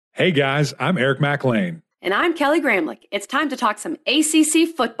Hey guys, I'm Eric McLean. And I'm Kelly Gramlich. It's time to talk some ACC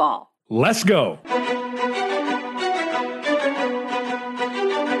football. Let's go.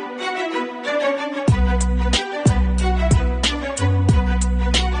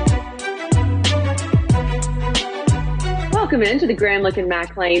 Welcome into the Gramlich and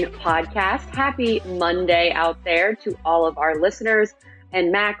McLean podcast. Happy Monday out there to all of our listeners.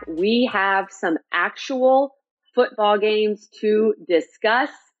 And Mac, we have some actual football games to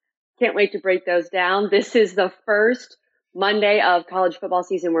discuss. Can't wait to break those down. This is the first Monday of college football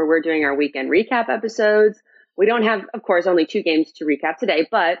season where we're doing our weekend recap episodes. We don't have, of course, only 2 games to recap today,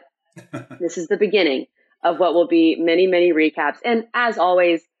 but this is the beginning of what will be many, many recaps. And as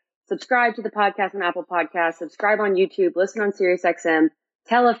always, subscribe to the podcast on Apple Podcasts, subscribe on YouTube, listen on SiriusXM,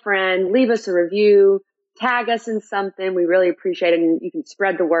 tell a friend, leave us a review, tag us in something. We really appreciate it. And you can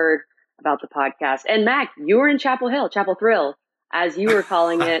spread the word about the podcast. And Mac, you were in Chapel Hill, Chapel Thrill, as you were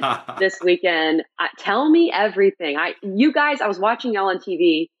calling it this weekend. Tell me everything. I was watching y'all on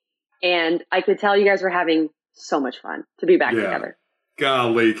TV and I could tell you guys were having so much fun to be back together.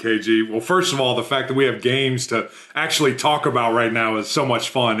 Golly, KG. Well, first of all, the fact that we have games to actually talk about right now is so much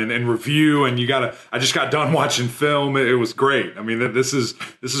fun and review. And I just got done watching film. It was great. I mean, this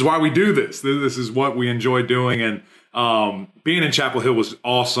is why we do this. This is what we enjoy doing. And being in Chapel Hill was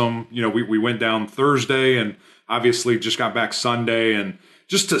awesome. You know, we went down Thursday and obviously just got back Sunday, and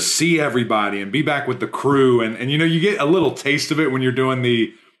just to see everybody and be back with the crew. And you know, you get a little taste of it when you're doing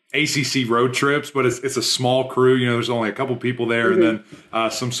the ACC road trips, but it's a small crew. You know, there's only a couple people there and then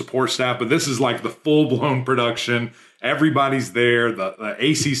some support staff. But this is like the full-blown production. Everybody's there. The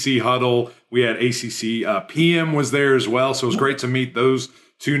ACC huddle. We had ACC PM was there as well. So it was great to meet those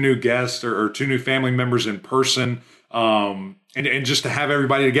 2 new guests or 2 new family members in person, and just to have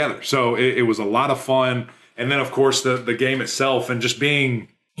everybody together. So it was a lot of fun. And then, of course, the game itself and just being,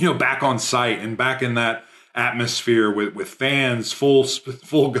 you know, back on site and back in that atmosphere with fans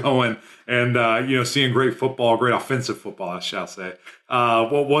full going and you know, seeing great football, great offensive football, I shall say,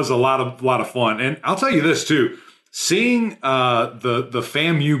 what was a lot of fun. And I'll tell you this too, seeing the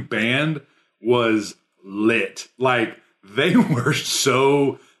FAMU band was lit. Like, they were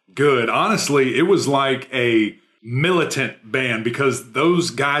so good. Honestly, it was like a militant band because those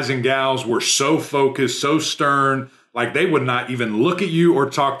guys and gals were so focused, so stern. Like, they would not even look at you or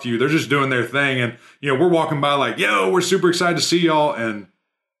talk to you. They're just doing their thing. And, you know, we're walking by like, yo, we're super excited to see y'all. And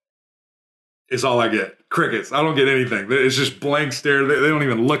it's all I get. Crickets. I don't get anything. It's just blank stare. They don't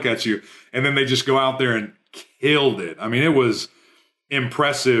even look at you. And then they just go out there and killed it. I mean, it was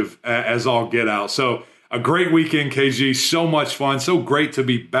impressive as all get out. So a great weekend, KG. So much fun. So great to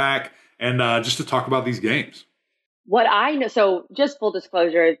be back and just to talk about these games. What I know, so just full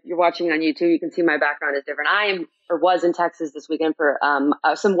disclosure, if you're watching on YouTube, you can see my background is different. I was in Texas this weekend for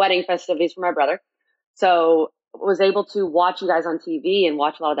some wedding festivities for my brother. So was able to watch you guys on TV and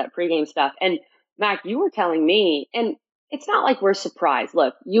watch a lot of that pregame stuff. And Mac, you were telling me, and it's not like we're surprised.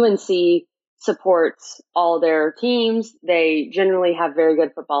 Look, UNC supports all their teams. They generally have very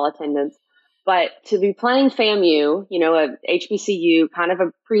good football attendance. But to be playing FAMU, you know, a HBCU, kind of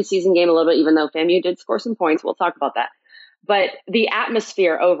a preseason game a little bit, even though FAMU did score some points. We'll talk about that. But the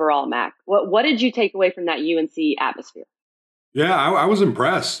atmosphere overall, Mac, what did you take away from that UNC atmosphere? Yeah, I was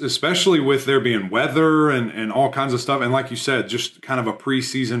impressed, especially with there being weather and all kinds of stuff. And like you said, just kind of a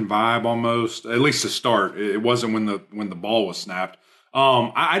preseason vibe almost, at least to start. It wasn't when the ball was snapped.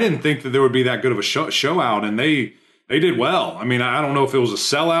 I didn't think that there would be that good of a show out, and they did well. I mean, I don't know if it was a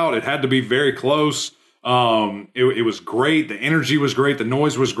sellout. It had to be very close. It was great. The energy was great. The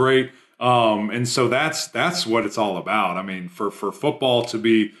noise was great. And so that's what it's all about. I mean, for football to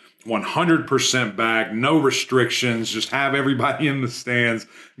be 100% back, no restrictions, just have everybody in the stands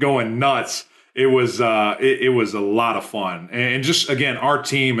going nuts. It was a lot of fun. And just, again, our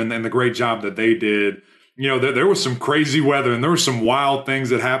team and the great job that they did. You know, there was some crazy weather and there were some wild things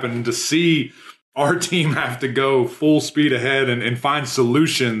that happened. And to see our team have to go full speed ahead and find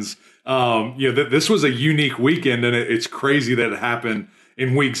solutions. You know, this was a unique weekend, and it's crazy that it happened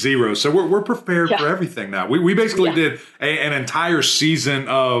in week 0. So we're prepared for everything now. We basically did an entire season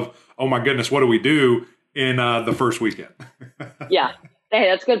of, oh my goodness, what do we do in the first weekend? Yeah. Hey,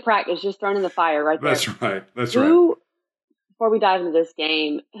 that's good practice. Just thrown in the fire right there. That's right. That's right. Before we dive into this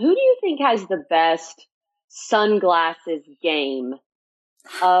game, who do you think has the best sunglasses game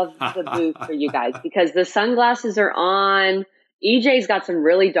of the booth for you guys? Because the sunglasses are on. EJ's got some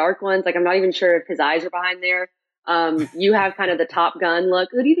really dark ones. Like, I'm not even sure if his eyes are behind there. You have kind of the Top Gun look.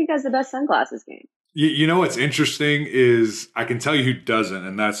 Who do you think has the best sunglasses game? You know what's interesting is I can tell you who doesn't,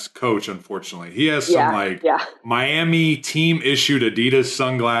 and that's Coach, unfortunately. He has some Yeah. Miami team issued Adidas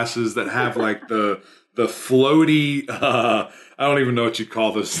sunglasses that have like the floaty I don't even know what you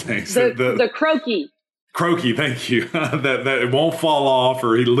call those things. The croaky. Croaky, thank you. that it won't fall off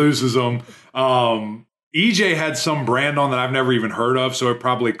or he loses them. EJ had some brand on that I've never even heard of, so it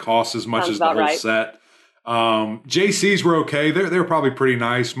probably costs as much Sounds as the about whole right. set. JC's were okay. They're probably pretty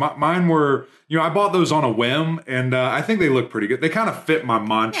nice. Mine were, I bought those on a whim, and I think they look pretty good. They kind of fit my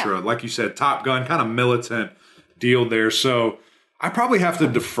mantra, like you said, Top Gun, kind of militant deal there. So I probably have to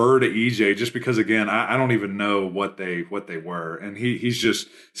defer to EJ just because, again, I don't even know what they were, and he's just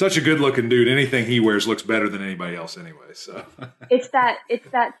such a good looking dude. Anything he wears looks better than anybody else anyway. So it's that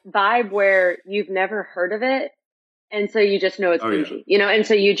vibe where you've never heard of it, and so you just know it's bougie, and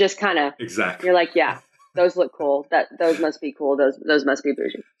so you just kind of exactly. You're like, yeah, those look cool. Those must be cool. Those must be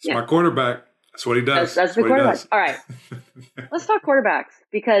bougie. It's my quarterback. That's what he does. That's the quarterback. All right, let's talk quarterbacks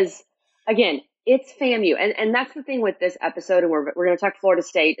because again, it's FAMU, and that's the thing with this episode, and we're going to talk Florida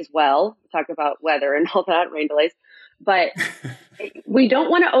State as well. Talk about weather and all that, rain delays, but we don't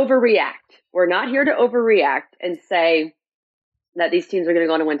want to overreact. We're not here to overreact and say that these teams are going to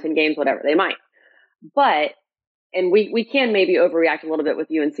go on to win 10 games, whatever they might. But and we can maybe overreact a little bit with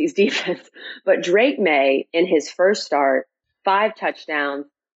UNC's defense, but Drake May in his first start, 5 touchdowns,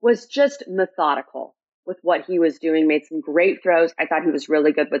 was just methodical with what he was doing, made some great throws. I thought he was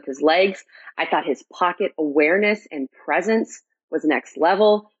really good with his legs. I thought his pocket awareness and presence was next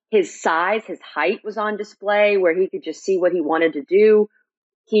level. His size, his height was on display where he could just see what he wanted to do.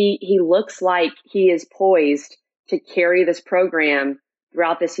 He looks like he is poised to carry this program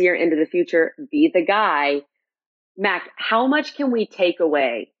throughout this year into the future, be the guy. Mac, how much can we take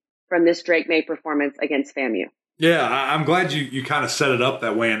away from this Drake May performance against FAMU? Yeah, I'm glad you kind of set it up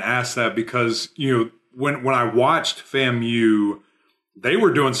that way and asked that because, when I watched FAMU, they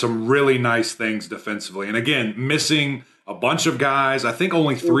were doing some really nice things defensively. And again, missing a bunch of guys. I think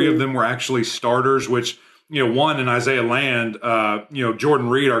only 3 of them were actually starters, which, one in Isaiah Land, Jordan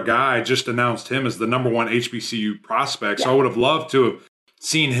Reed, our guy, just announced him as the number 1 HBCU prospect. Yeah. So I would have loved to have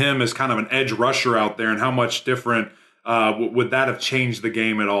seen him as kind of an edge rusher out there, and how much different would that have changed the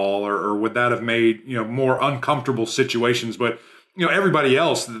game at all, or would that have made more uncomfortable situations? But everybody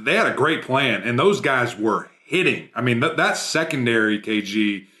else, they had a great plan, and those guys were hitting. I mean, that secondary,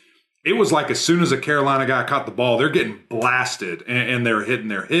 KG, it was like as soon as a Carolina guy caught the ball, they're getting blasted, and they're hitting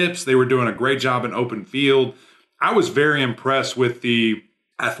their hips. They were doing a great job in open field. I was very impressed with the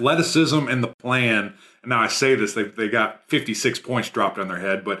athleticism and the plan. Now I say this, they got 56 points dropped on their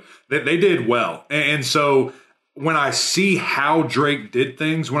head, but they did well. And so when I see how Drake did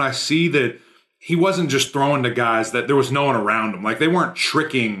things, when I see that he wasn't just throwing to guys that there was no one around him, like they weren't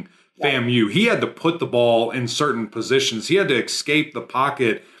tricking FAMU. He had to put the ball in certain positions. He had to escape the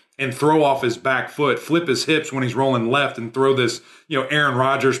pocket and throw off his back foot, flip his hips when he's rolling left, and throw this, Aaron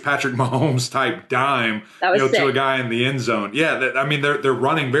Rodgers, Patrick Mahomes type dime, to a guy in the end zone. Yeah, they're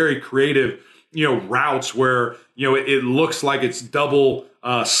running very creative, routes where, it looks like it's double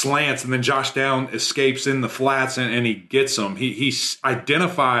slants, and then Josh Down escapes in the flats and he gets them. He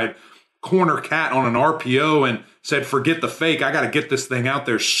identified corner cat on an RPO and said, forget the fake. I got to get this thing out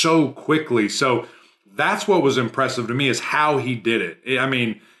there so quickly. So that's what was impressive to me, is how he did it. I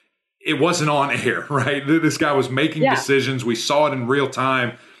mean, it wasn't on air, right? This guy was making decisions. We saw it in real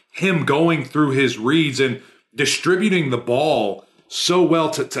time, him going through his reads and distributing the ball so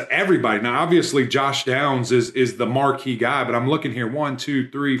well to everybody. Now, obviously, Josh Downs is the marquee guy, but I'm looking here, 1, 2,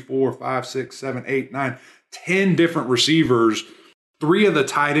 3, 4, 5, 6, 7, 8, 9, 10 different receivers. 3 of the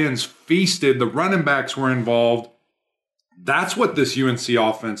tight ends feasted. The running backs were involved. That's what this UNC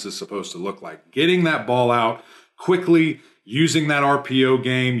offense is supposed to look like. Getting that ball out quickly, using that RPO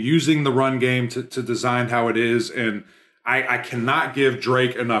game, using the run game to design how it is. And I cannot give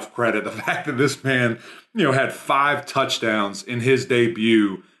Drake enough credit. The fact that this man, had 5 touchdowns in his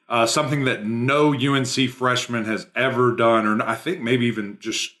debut, something that no UNC freshman has ever done, or I think maybe even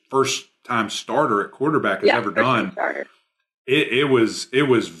just first-time starter at quarterback has ever done. It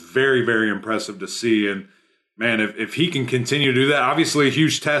was very, very impressive to see. And man, if he can continue to do that, obviously a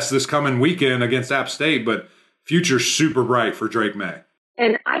huge test this coming weekend against App State, but future's super bright for Drake May.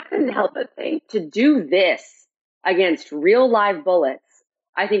 And I couldn't help but think, to do this against real live bullets,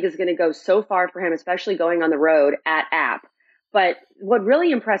 I think is going to go so far for him, especially going on the road at App. But what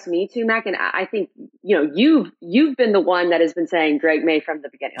really impressed me too, Mac, and I think, you've been the one that has been saying Drake May from the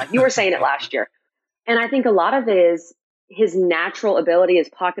beginning. Like you were saying it last year. And I think a lot of it is his natural ability, his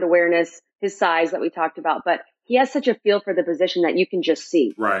pocket awareness, his size that we talked about, but he has such a feel for the position that you can just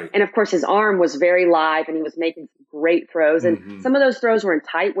see. Right. And of course, his arm was very live and he was making some great throws. And some of those throws were in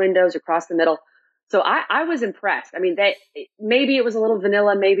tight windows across the middle. So I was impressed. I mean, maybe it was a little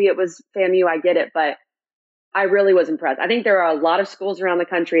vanilla, maybe it was FAMU, I get it, but I really was impressed. I think there are a lot of schools around the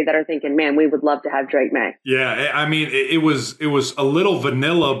country that are thinking, man, we would love to have Drake May. Yeah, I mean, it was a little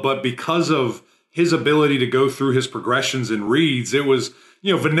vanilla, but because of his ability to go through his progressions and reads, it was,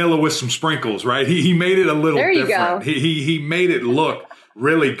 vanilla with some sprinkles, right? He made it a little different. He made it look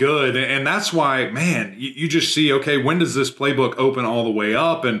really good. And that's why, man, you just see, okay, when does this playbook open all the way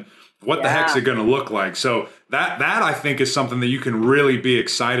up and what the heck's it going to look like? So that I think is something that you can really be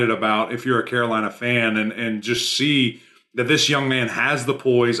excited about if you're a Carolina fan and just see that this young man has the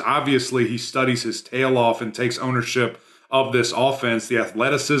poise. Obviously, he studies his tail off and takes ownership of this offense. The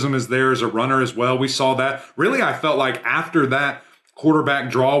athleticism is there as a runner as well. We saw that. Really, I felt like after that quarterback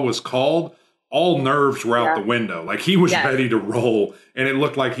draw was called, all nerves were out the window. Like he was ready to roll, and it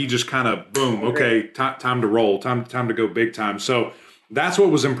looked like he just kind of, boom, okay, time to roll, time to go big time. So that's what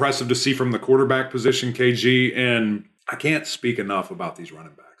was impressive to see from the quarterback position, KG, and I can't speak enough about these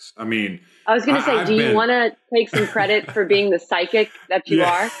running backs. I mean, I was going to say, do you want to take some credit for being the psychic that you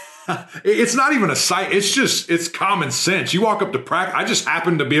are? It's not even a sight. It's common sense. You walk up to practice. I just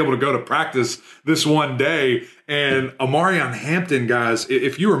happened to be able to go to practice this one day, and Omarion Hampton, guys,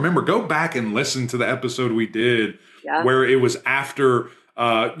 if you remember, go back and listen to the episode we did where it was after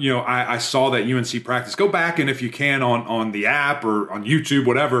I saw that UNC practice. Go back, and if you can on the app or on YouTube,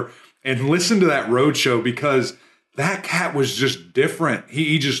 whatever, and listen to that road show, because that cat was just different.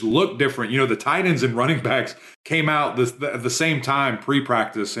 He just looked different. The tight ends and running backs came out at the same time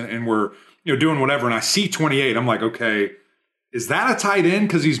pre-practice and were doing whatever. And I see 28. I'm like, okay, is that a tight end?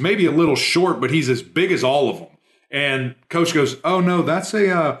 Because he's maybe a little short, but he's as big as all of them. And coach goes, oh no, that's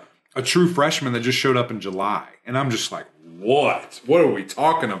a true freshman that just showed up in July. And I'm just like, what? What are we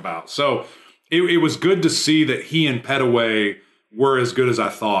talking about? So it was good to see that he and Petaway were as good as I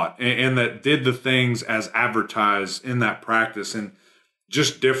thought and that did the things as advertised in that practice and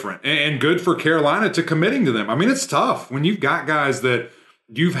just different and good for Carolina to committing to them. I mean, it's tough when you've got guys that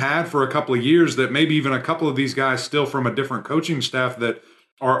you've had for a couple of years that maybe even a couple of these guys still from a different coaching staff that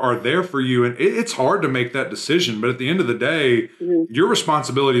are there for you. And it's hard to make that decision. But at the end of the day, your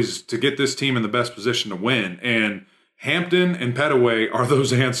responsibility is to get this team in the best position to win. And Hampton and Petaway are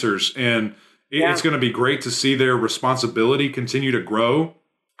those answers. And it's going to be great to see their responsibility continue to grow.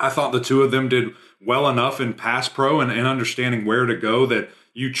 I thought the two of them did well enough in pass pro and understanding where to go that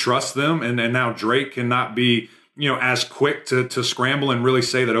you trust them. And now Drake cannot be, as quick to scramble and really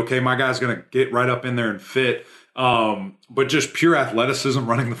say that, okay, my guy's going to get right up in there and fit. But just pure athleticism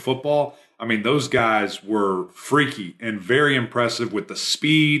running the football. I mean, those guys were freaky and very impressive with the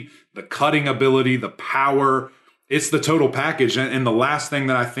speed, the cutting ability, the power. It's the total package. And the last thing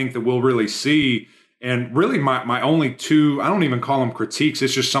that I think that we'll really see, and really my only two, I don't even call them critiques,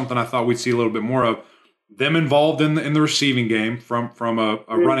 it's just something I thought we'd see a little bit more of, them involved in the receiving game from a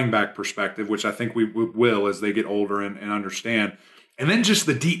running back perspective, which I think we will as they get older and understand. And then just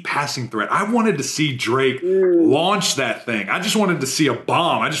the deep passing threat. I wanted to see Drake launch that thing. I just wanted to see a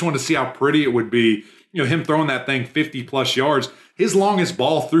bomb. I just wanted to see how pretty it would be, him throwing that thing 50-plus yards. His longest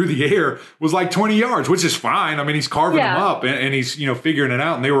ball through the air was like 20 yards, which is fine. I mean, he's carving them up and he's, figuring it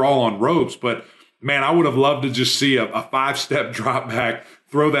out, and they were all on ropes. But, man, I would have loved to just see a 5-step drop back,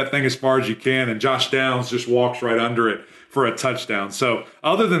 throw that thing as far as you can, and Josh Downs just walks right under it for a touchdown. So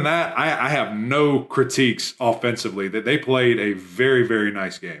other than that, I have no critiques offensively. That they played a very, very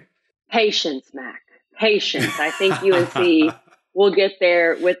nice game. Patience, Mac. Patience. I think UNC will get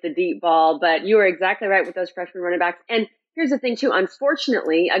there with the deep ball, but you are exactly right with those freshman running backs. And here's the thing, too.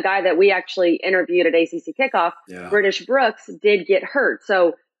 Unfortunately, a guy that we actually interviewed at ACC Kickoff, British Brooks, did get hurt.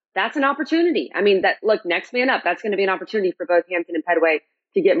 So that's an opportunity. I mean, next man up. That's going to be an opportunity for both Hampton and Petaway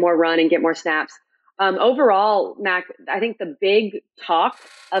to get more run and get more snaps. Overall, Mac, I think the big talk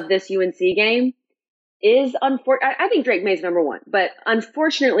of this UNC game is I think Drake May's number one, but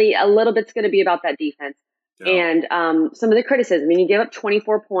unfortunately, a little bit's going to be about that defense and some of the criticism. I mean, you gave up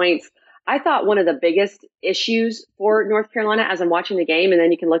 24 points. I thought one of the biggest issues for North Carolina as I'm watching the game, and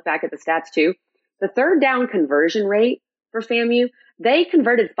then you can look back at the stats too, the third down conversion rate for FAMU, they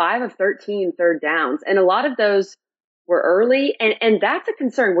converted 5 of 13 third downs, and a lot of those were early, and that's a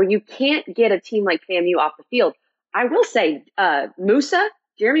concern where you can't get a team like FAMU off the field. I will say,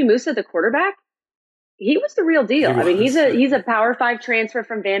 Jeremy Musa, the quarterback, he was the real deal. I mean, he's a Power 5 transfer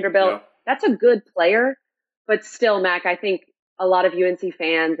from Vanderbilt. Yeah. That's a good player, but still, Mac, I think a lot of UNC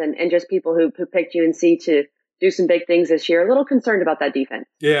fans and just people who picked UNC to do some big things this year. A little concerned about that defense.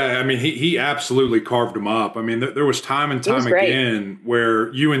 Yeah, I mean, he absolutely carved them up. I mean, there was time and time again where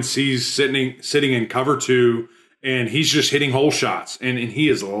UNC's sitting in cover 2, and he's just hitting hole shots, and he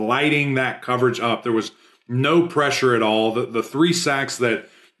is lighting that coverage up. There was no pressure at all. The 3 sacks that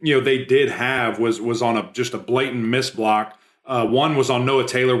they did have was on just a blatant miss block. One was on Noah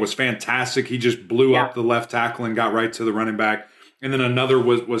Taylor, was fantastic. He just blew up the left tackle and got right to the running back. And then another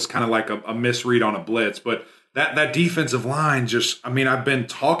was kind of like a misread on a blitz. But that defensive line I've been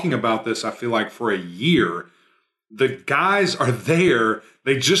talking about this, I feel like, for a year. The guys are there.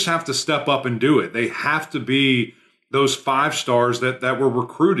 They just have to step up and do it. They have to be those 5 stars that were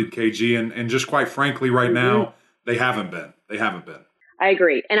recruited, KG. And just quite frankly, right now, they haven't been. I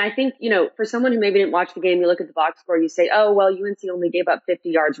agree. And I think, for someone who maybe didn't watch the game, you look at the box score, you say, oh, well, UNC only gave up 50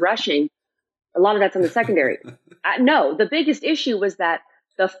 yards rushing. A lot of that's in the secondary. No, the biggest issue was that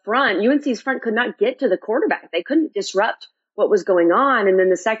UNC's front could not get to the quarterback. They couldn't disrupt what was going on. And then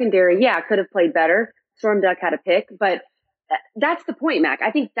the secondary, could have played better. Storm Duck had a pick, but that's the point, Mac.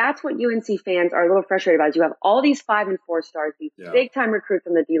 I think that's what UNC fans are a little frustrated about. Is you have all these 5 and 4 stars, these big time recruits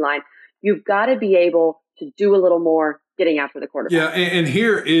on the D line. You've got to be able to do a little more getting after the quarterback. Yeah, and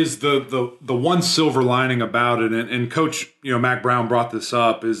here is the one silver lining about it, and Coach Mac Brown brought this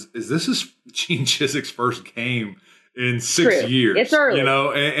up, is this is Gene Chizik's first game in 6 years. It's early.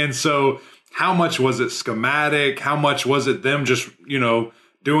 And so how much was it schematic? How much was it them just,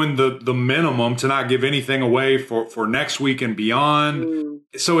 doing the minimum to not give anything away for next week and beyond?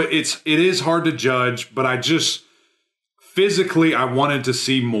 So it is hard to judge, but I just physically I wanted to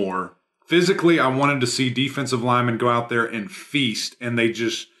see more. Physically, I wanted to see defensive linemen go out there and feast, and they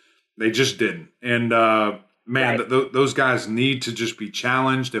just didn't. And those guys need to just be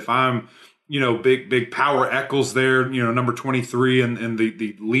challenged. If I'm, big Power Eccles there, number 23, and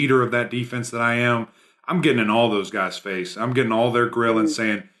the leader of that defense that I am, I'm getting in all those guys' face. I'm getting all their grill and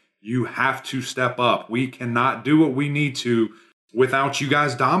saying, you have to step up. We cannot do what we need to without you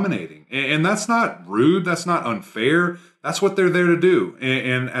guys dominating. And that's not rude. That's not unfair. That's what they're there to do.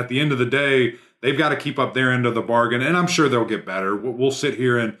 And at the end of the day, they've got to keep up their end of the bargain. And I'm sure they'll get better. We'll sit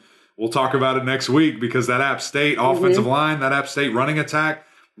here and we'll talk about it next week, because that App State offensive line, that App State running attack,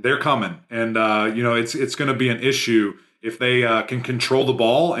 they're coming. And, it's going to be an issue if they can control the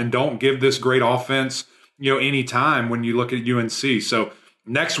ball and don't give this great offense, any time when you look at UNC. So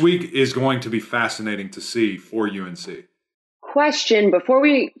next week is going to be fascinating to see for UNC. Question before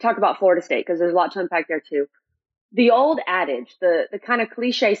we talk about Florida State, because there's a lot to unpack there too. The old adage, the kind of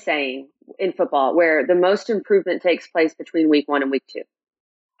cliche saying in football, where the most improvement takes place between week 1 and week 2.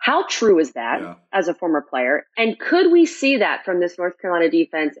 How true is that as a former player? And could we see that from this North Carolina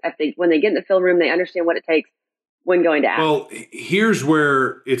defense when they get in the film room, they understand what it takes when going to act? Well, here's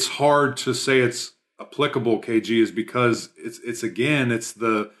where it's hard to say it's applicable, KG, is because it's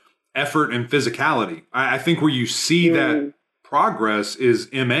the effort and physicality. I think where you see that progress is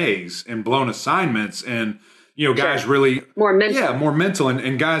MAs and blown assignments, and guys really more mental. Yeah, more mental,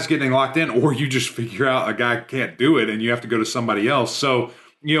 and guys getting locked in, or you just figure out a guy can't do it and you have to go to somebody else. So,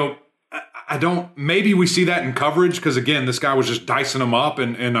 I don't, maybe we see that in coverage, because again, this guy was just dicing them up,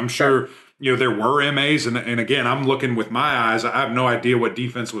 and I'm sure there were MAs, and again, I'm looking with my eyes. I have no idea what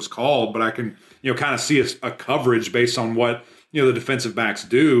defense was called, but I can kind of see a coverage based on what the defensive backs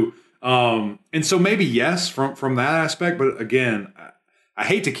do. And so maybe yes from that aspect, but again, I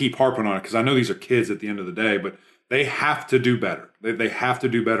hate to keep harping on it, because I know these are kids at the end of the day, but they have to do better. They have to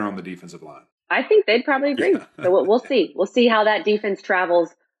do better on the defensive line. I think they'd probably agree. So we'll see. We'll see how that defense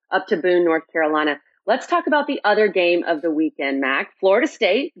travels up to Boone, North Carolina. Let's talk about the other game of the weekend, Mac. Florida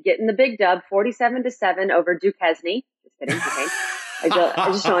State getting the big dub, 47-7 over Duquesne. Just kidding. Okay. I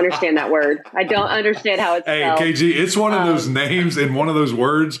just don't understand that word. I don't understand how it's spelled. Hey, KG, it's one of those names and one of those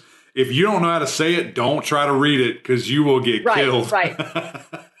words. If you don't know how to say it, don't try to read it, because you will get killed. Right.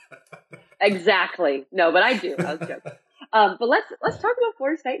 Exactly. No, but I do. I was joking. But let's talk about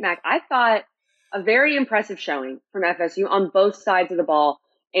Florida State, Mac. I thought a very impressive showing from FSU on both sides of the ball.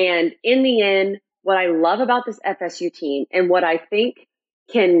 And in the end, what I love about this FSU team, and what I think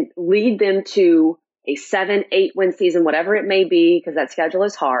can lead them to a 7-8 win season, whatever it may be, because that schedule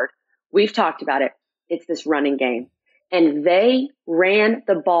is hard. We've talked about it. It's this running game. And they ran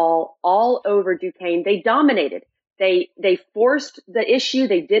the ball all over Duquesne. They dominated. They forced the issue.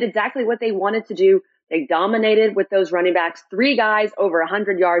 They did exactly what they wanted to do. They dominated with those running backs. 3 guys over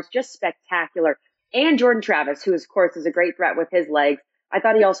 100 yards, just spectacular. And Jordan Travis, who, of course, is a great threat with his legs. I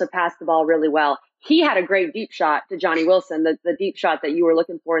thought he also passed the ball really well. He had a great deep shot to Johnny Wilson, the deep shot that you were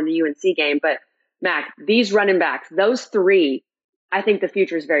looking for in the UNC game. But, Mac, these running backs, those 3, I think the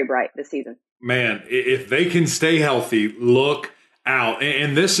future is very bright this season. Man, if they can stay healthy, look out.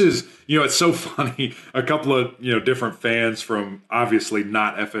 And this is, it's so funny. A couple of, different fans from obviously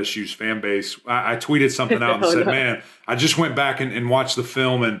not FSU's fan base. I tweeted something out and said, man, I just went back and watched the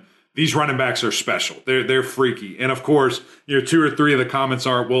film, and these running backs are special. They're freaky. And of course, 2 or 3 of the comments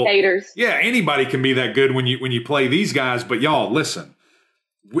are, well, haters. Yeah, anybody can be that good when you play these guys. But y'all, listen,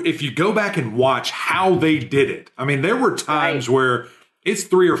 if you go back and watch how they did it, I mean, there were times where it's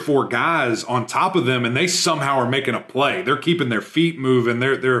 3 or 4 guys on top of them, and they somehow are making a play. They're keeping their feet moving.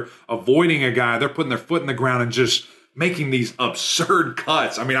 They're avoiding a guy. They're putting their foot in the ground and just making these absurd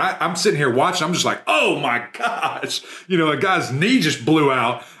cuts. I mean, I'm sitting here watching. I'm just like, oh my gosh, a guy's knee just blew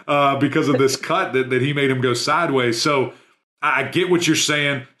out because of this cut that he made him go sideways. So I get what you're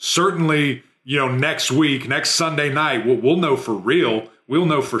saying. Certainly, next week, next Sunday night, we'll know for real. We'll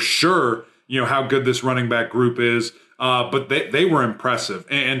know for sure, how good this running back group is. But they were impressive.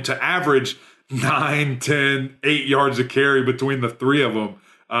 And to average 9, 10, 8 yards a carry between the 3 of them,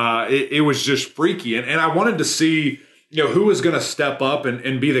 it was just freaky. And I wanted to see, who was going to step up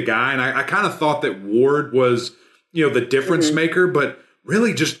and be the guy. And I kind of thought that Ward was, the difference maker. But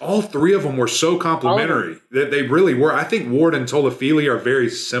really just all 3 of them were so complimentary that they really were. I think Ward and Tolafili are very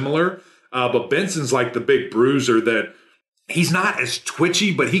similar. But Benson's like the big bruiser that he's not as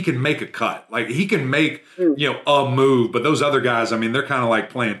twitchy, but he can make a cut. Like he can make, a move. But those other guys, I mean, they're kind of like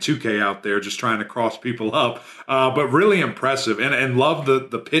playing 2K out there, just trying to cross people up. But really impressive. And love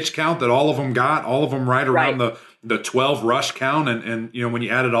the pitch count that all of them got, all of them right around the 12 rush count. And when you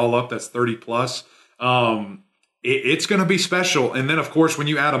add it all up, that's 30 plus. It's going to be special. And then, of course, when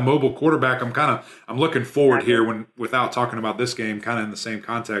you add a mobile quarterback, I'm looking forward here without talking about this game, kind of in the same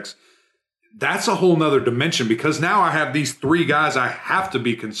context. That's a whole nother dimension because now I have these 3 guys I have to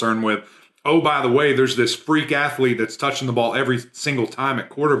be concerned with. Oh, by the way, there's this freak athlete that's touching the ball every single time at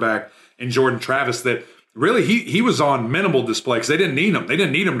quarterback in Jordan Travis that really he was on minimal display because they didn't need him. They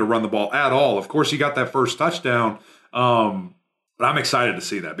didn't need him to run the ball at all. Of course, he got that first touchdown. But I'm excited to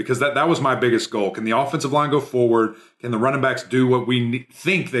see that because that was my biggest goal. Can the offensive line go forward? Can the running backs do what we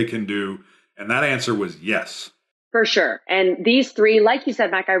think they can do? And that answer was yes. For sure. And these 3, like you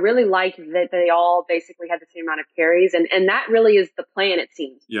said, Mac, I really liked that they all basically had the same amount of carries. And that really is the plan, it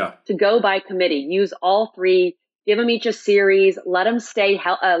seems. Yeah. To go by committee, use all 3, give them each a series, let them stay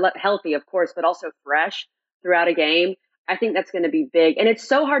healthy, of course, but also fresh throughout a game. I think that's going to be big. And it's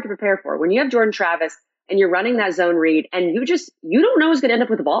so hard to prepare for. When you have Jordan Travis and you're running that zone read and you don't know who's going to end up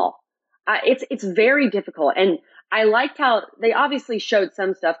with the ball. It's very difficult. And I liked how they obviously showed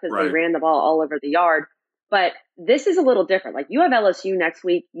some stuff because they ran the ball all over the yard. But this is a little different. Like you have LSU next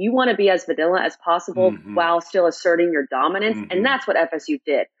week. You want to be as vanilla as possible while still asserting your dominance. And that's what FSU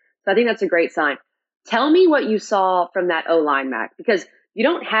did. So I think that's a great sign. Tell me what you saw from that O-line, Mac, because you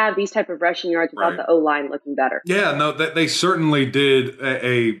don't have these type of rushing yards without the O-line looking better. Yeah, no, they certainly did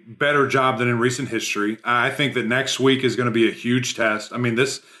a better job than in recent history. I think that next week is going to be a huge test. I mean,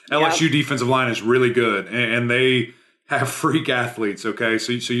 this LSU defensive line is really good, and they have freak athletes, okay?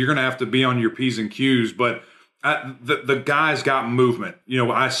 So you're going to have to be on your P's and Q's, but the guys got movement.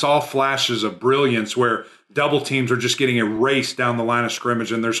 I saw flashes of brilliance where double teams are just getting erased down the line of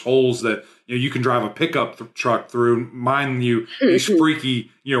scrimmage, and there's holes that you can drive a pickup truck through. Mind you, these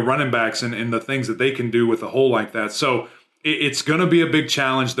freaky running backs and the things that they can do with a hole like that. So it's going to be a big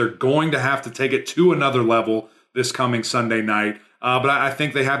challenge. They're going to have to take it to another level this coming Sunday night. But I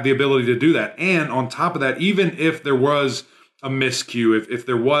think they have the ability to do that. And on top of that, even if there was a miscue, if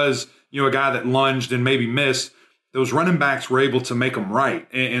there was a guy that lunged and maybe missed, those running backs were able to make them right.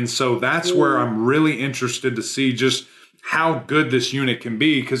 And so that's where I'm really interested to see just how good this unit can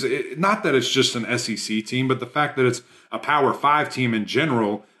be. Because not that it's just an SEC team, but the fact that it's a Power 5 team in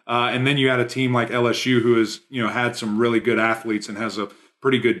general. And then you had a team like LSU who has had some really good athletes and has a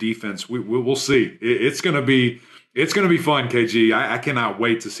pretty good defense. We'll see. It's going to be fun, KG. I cannot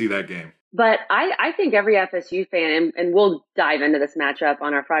wait to see that game. But I think every FSU fan, and we'll dive into this matchup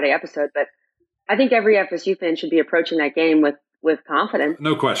on our Friday episode, but I think every FSU fan should be approaching that game with confidence.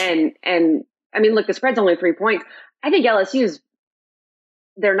 No question. And I mean, look, the spread's only 3 points. I think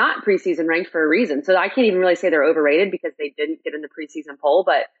they're not preseason ranked for a reason. So I can't even really say they're overrated because they didn't get in the preseason poll.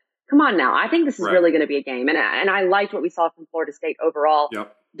 But come on now. I think this is really going to be a game. And I liked what we saw from Florida State overall.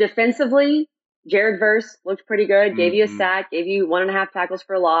 Yep. Defensively, Jared Verse looked pretty good. Gave you a sack, gave you 1.5 tackles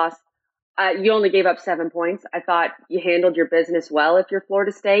for a loss. You only gave up 7 points. I thought you handled your business well if you're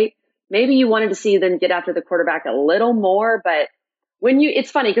Florida State. Maybe you wanted to see them get after the quarterback a little more, but it's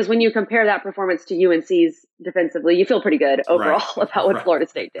funny because when you compare that performance to UNC's defensively, you feel pretty good overall about what Florida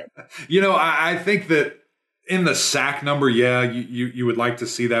State did. I think that In the sack number, yeah, you would like to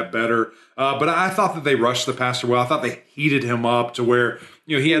see that better. But I thought that they rushed the passer well. I thought they heated him up to where,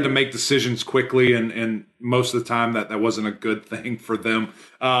 he had to make decisions quickly, and most of the time that wasn't a good thing for them.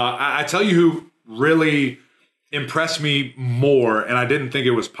 I tell you who really impressed me more, and I didn't think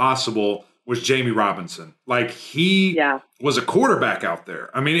it was possible, was Jamie Robinson. Like, he was a quarterback out there.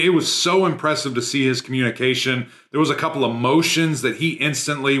 I mean, it was so impressive to see his communication. There was a couple of motions that he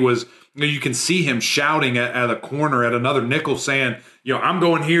instantly was, you can see him shouting at a corner, at another nickel, saying, I'm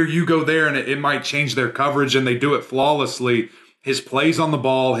going here, you go there, and it might change their coverage, and they do it flawlessly. His plays on the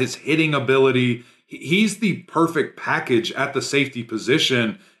ball, his hitting ability, he's the perfect package at the safety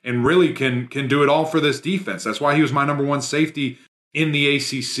position and really can do it all for this defense. That's why he was my number one safety in the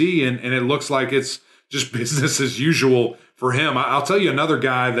ACC, and it looks like it's just business as usual for him. I'll tell you another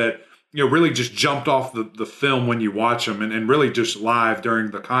guy that really just jumped off the film when you watch him, and really just live during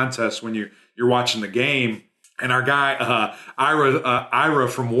the contest when you're watching the game. And our guy Ira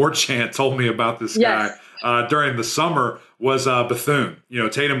from War Chant told me about this guy during the summer was Bethune.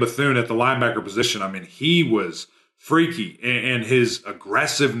 Tatum Bethune at the linebacker position. I mean, he was freaky, and his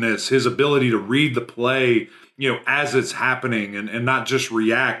aggressiveness, his ability to read the play, as it's happening and not just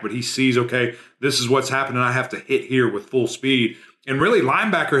react, but he sees, okay, this is what's happening. I have to hit here with full speed. And really,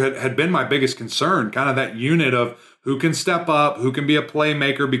 linebacker had been my biggest concern, kind of that unit of who can step up, who can be a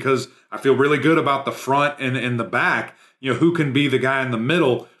playmaker, because I feel really good about the front and the back, who can be the guy in the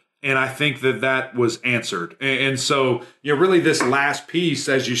middle. And I think that was answered. And so, really this last piece,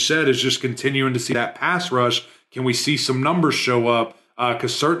 as you said, is just continuing to see that pass rush. Can we see some numbers show up?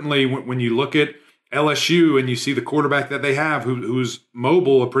 Because certainly when you look at LSU and you see the quarterback that they have, who's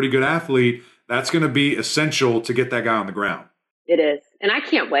mobile, a pretty good athlete, that's going to be essential to get that guy on the ground. It is. And I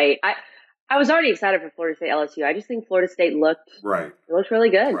can't wait. I was already excited for Florida State LSU. I just think Florida State looked really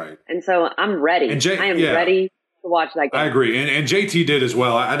good. Right. And so I'm ready. I am ready to watch that game. I agree. And JT did as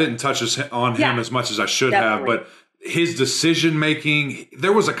well. I didn't touch on him as much as I should have, but his decision making,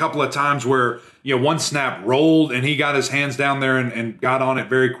 there was a couple of times where, one snap rolled and he got his hands down there and got on it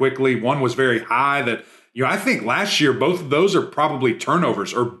very quickly. One was very high that, I think last year, both of those are probably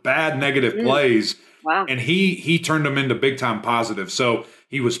turnovers or bad negative plays. Wow. And he turned them into big time positive. So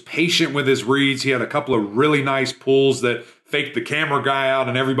he was patient with his reads. He had a couple of really nice pulls that faked the camera guy out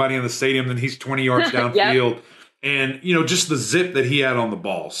and everybody in the stadium. Then he's 20 yards downfield. And, just the zip that he had on the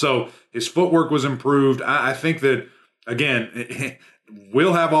ball. So his footwork was improved. I think that, again,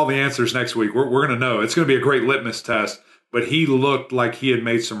 we'll have all the answers next week. We're going to know. It's going to be a great litmus test. But he looked like he had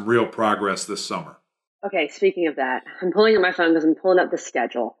made some real progress this summer. Okay, speaking of that, I'm pulling up my phone because I'm pulling up the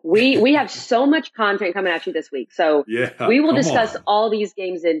schedule. We have so much content coming at you this week. So we will discuss all these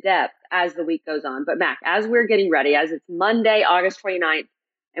games in depth as the week goes on. But Mac, as we're getting ready, as it's Monday, August 29th,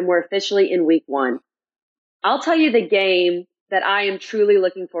 and we're officially in week 1, I'll tell you the game that I am truly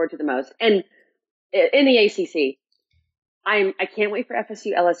looking forward to the most. And in the ACC, I can't wait for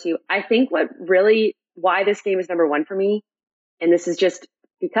FSU LSU. I think why this game is number 1 for me, and this is just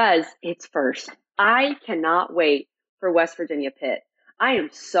because it's first. I cannot wait for West Virginia Pitt. I am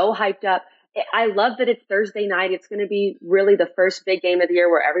so hyped up. I love that it's Thursday night. It's going to be really the first big game of the year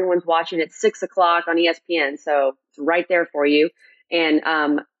where everyone's watching at 6:00 on ESPN. So it's right there for you. And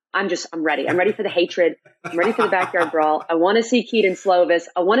I'm ready. I'm ready for the hatred. I'm ready for the backyard brawl. I want to see Keaton Slovis.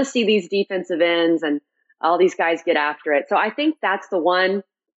 I want to see these defensive ends and all these guys get after it. So I think that's the one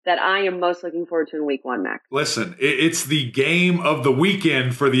that I am most looking forward to in week 1, Mac. Listen, it's the game of the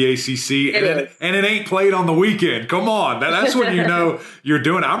weekend for the ACC, and it ain't played on the weekend. Come on. That's when you're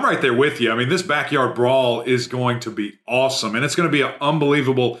doing it. I'm right there with you. I mean, this backyard brawl is going to be awesome, and it's going to be an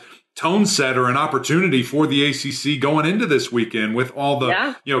unbelievable tone setter and opportunity for the ACC going into this weekend with all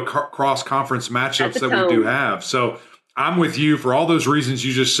the cross-conference matchups that we do have. So I'm with you for all those reasons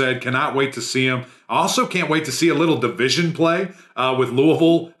you just said. Cannot wait to see them. I also can't wait to see a little division play with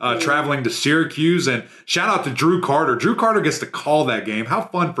Louisville traveling to Syracuse. And shout out to Drew Carter. Drew Carter gets to call that game. How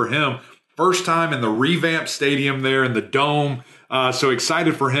fun for him. First time in the revamped stadium there in the Dome. So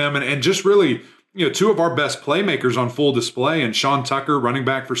excited for him. And just really, two of our best playmakers on full display. And Sean Tucker, running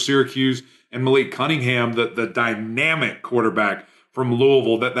back for Syracuse, and Malik Cunningham, the dynamic quarterback from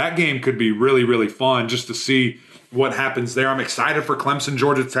Louisville. That game could be really, really fun just to see what happens there. I'm excited for Clemson,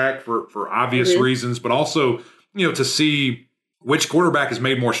 Georgia Tech for obvious reasons, but also, to see which quarterback has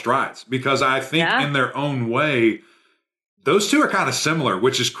made more strides, because I think in their own way, those two are kind of similar,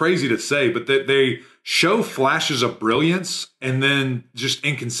 which is crazy to say, but they show flashes of brilliance and then just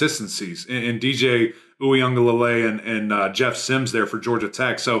inconsistencies in DJ Uiagalelei and Jeff Sims there for Georgia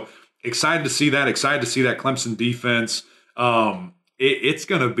Tech. So excited to see that. Excited to see that Clemson defense. it's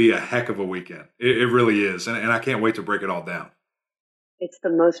going to be a heck of a weekend. It really is. And I can't wait to break it all down. It's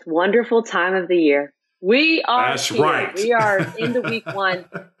the most wonderful time of the year. We are That's here. right. We are into week one.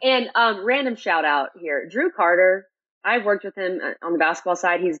 And random shout out here. Drew Carter, I've worked with him on the basketball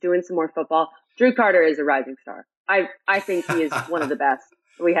side. He's doing some more football. Drew Carter is a rising star. I think he is one of the best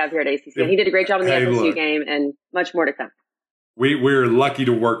we have here at ACC. And he did a great job in the FSU game, and much more to come. We're lucky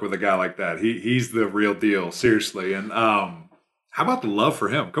to work with a guy like that. He's the real deal, seriously. And how about the love for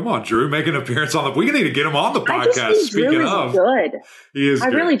him? Come on, Drew, make an appearance on the. We need to get him on the podcast. I just think Speaking Drew of, is good. He is. I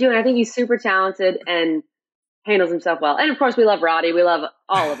really do, and I think he's super talented and handles himself well. And of course, we love Roddy. We love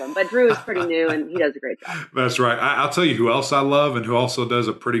all of them. But Drew is pretty new, and he does a great job. That's right. I'll tell you who else I love and who also does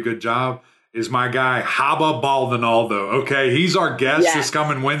a pretty good job is my guy Haba Baldinaldo. Okay, he's our guest this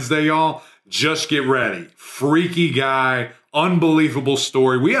coming Wednesday, y'all. Just get ready. Freaky guy. Unbelievable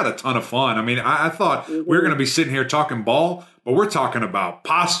story. We had a ton of fun. I mean, I thought we were going to be sitting here talking ball, but we're talking about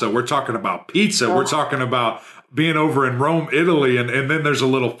pasta. We're talking about pizza. We're talking about being over in Rome, Italy, and then there's a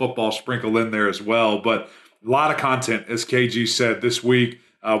little football sprinkled in there as well. But a lot of content, as KG said, this week.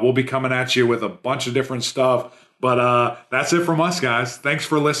 We'll be coming at you with a bunch of different stuff. But that's it from us, guys. Thanks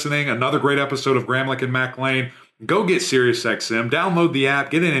for listening. Another great episode of Gramlich and Mac Lane. Go get SiriusXM. Download the app.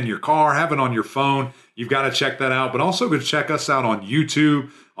 Get it in your car. Have it on your phone. You've got to check that out. But also go check us out on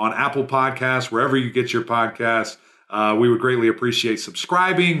YouTube, on Apple Podcasts, wherever you get your podcasts. We would greatly appreciate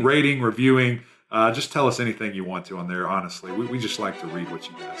subscribing, rating, reviewing. Just tell us anything you want to on there, honestly. We just like to read what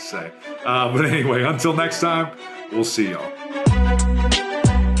you guys say. But anyway, until next time, we'll see y'all.